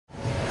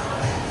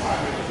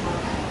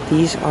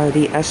These are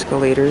the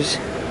escalators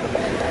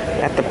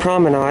at the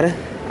Promenade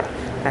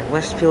at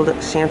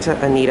Westfield Santa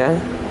Anita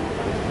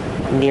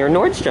near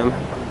Nordstrom.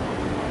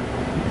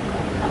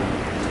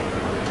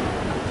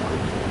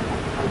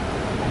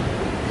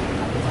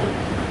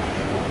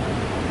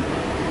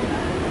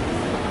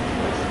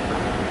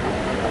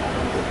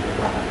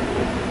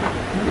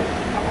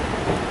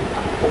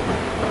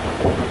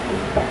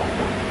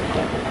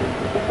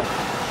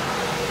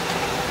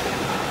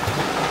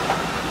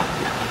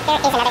 There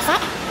is another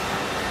set.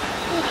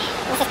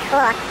 This is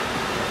cool.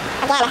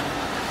 Again,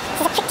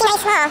 this is a pretty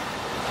nice wall.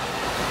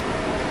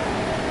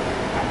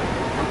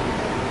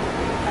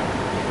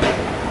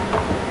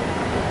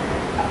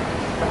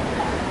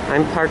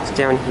 I'm parked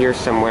down here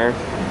somewhere.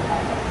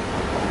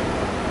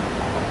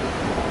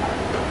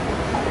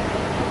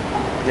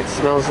 It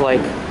smells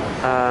like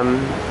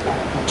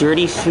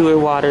dirty sewer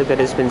water that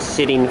has been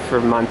sitting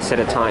for months at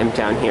a time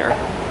down here.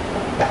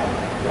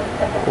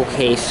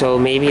 Okay, so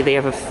maybe they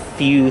have a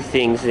few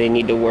things they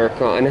need to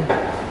work on.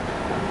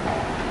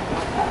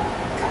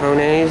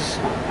 Kone's.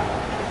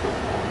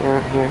 Here,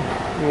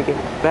 let me get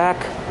back.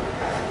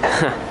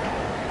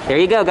 There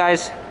you go,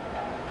 guys.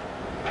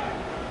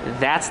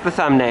 That's the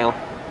thumbnail,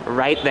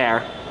 right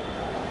there.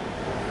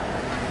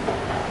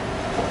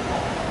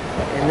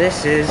 And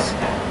this is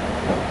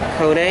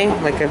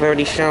Kone, like I've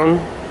already shown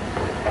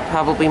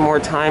probably more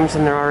times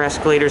than there are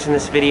escalators in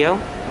this video.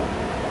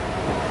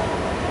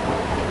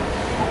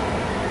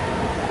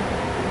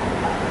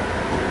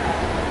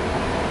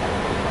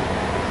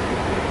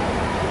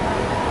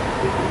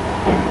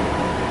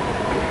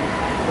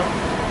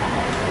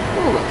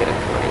 Oh, look at a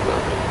Kone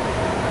logo.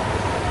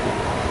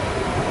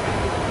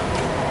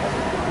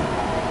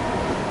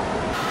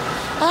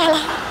 And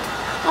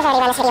I've already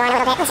run this video on a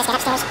little bit. Let's just get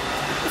upstairs.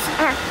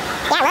 Oh,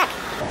 yeah, look.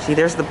 See,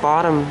 there's the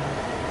bottom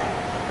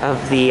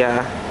of the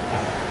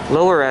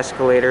lower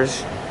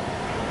escalators.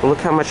 Look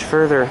how much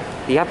further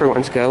the upper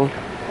ones go,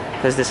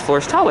 because this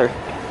floor's taller.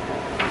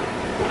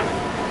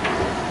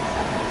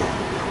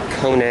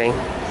 Kone.